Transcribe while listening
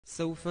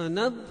سوف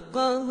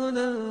نبقى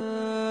هنا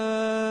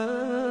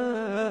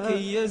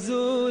كي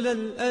يزول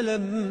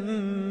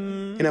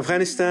الألم. In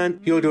Afghanistan,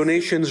 your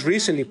donations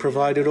recently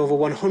provided over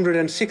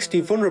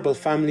 160 vulnerable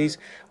families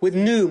with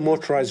new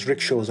motorized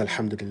rickshaws,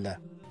 alhamdulillah.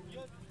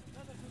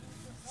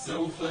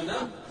 سوف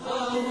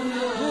نبقى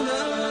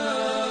هنا.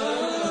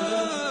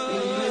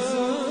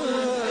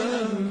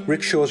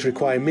 Rickshaws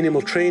require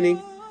minimal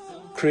training,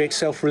 create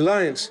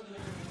self-reliance,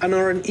 and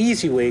are an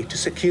easy way to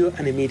secure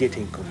an immediate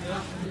income.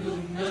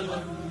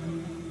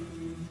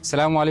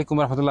 Assalamu alaikum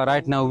warahmatullah.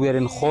 Right now we are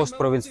in Khost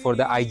province for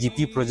the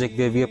IGP project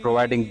where we are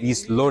providing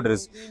these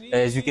loaders.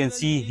 As you can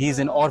see, he's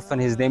an orphan.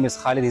 His name is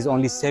Khalid. He's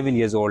only 7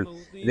 years old.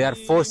 There are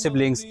 4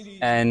 siblings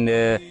and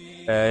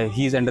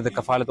he's under the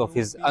kafalat of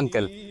his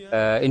uncle.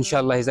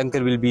 Inshallah, his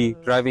uncle will be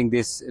driving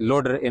this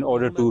loader in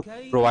order to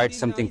provide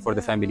something for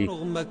the family.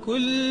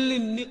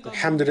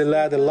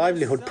 Alhamdulillah, the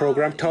livelihood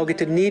program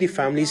targeted needy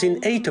families in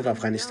 8 of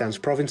Afghanistan's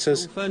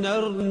provinces.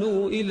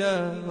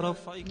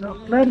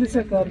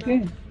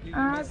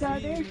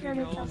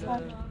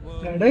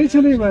 गाड़ी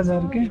चली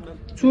बाजार के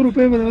 100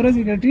 रुपए बदौरा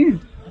सी गटी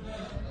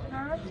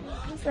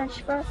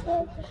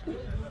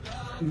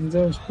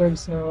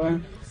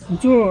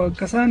जो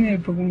कसानी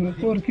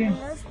पकोर के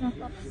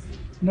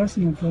 10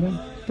 नफर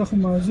तخ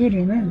معذور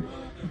نه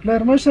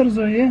پلار مشر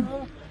زوی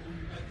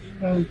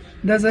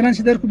دا زنان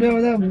چې درکو بیا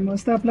ودا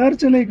مستا پلار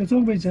چلای که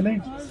څوک به چلای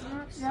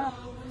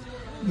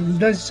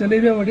دا چلای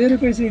بیا ډېر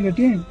پیسې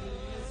ګټي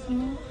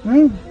ها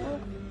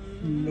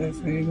دا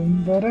صحیح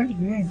مبارک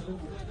دی.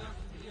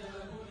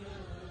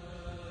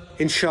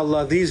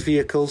 Inshallah, these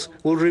vehicles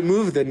will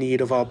remove the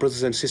need of our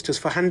brothers and sisters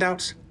for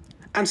handouts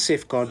and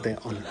safeguard their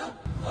honor.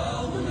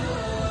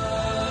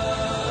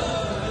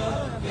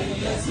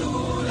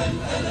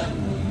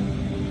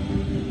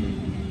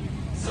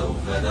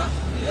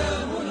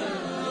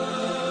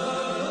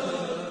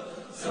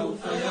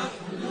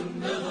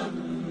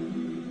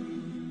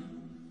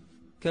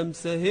 كم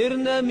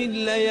سهرنا من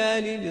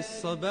ليالي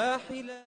للصباح.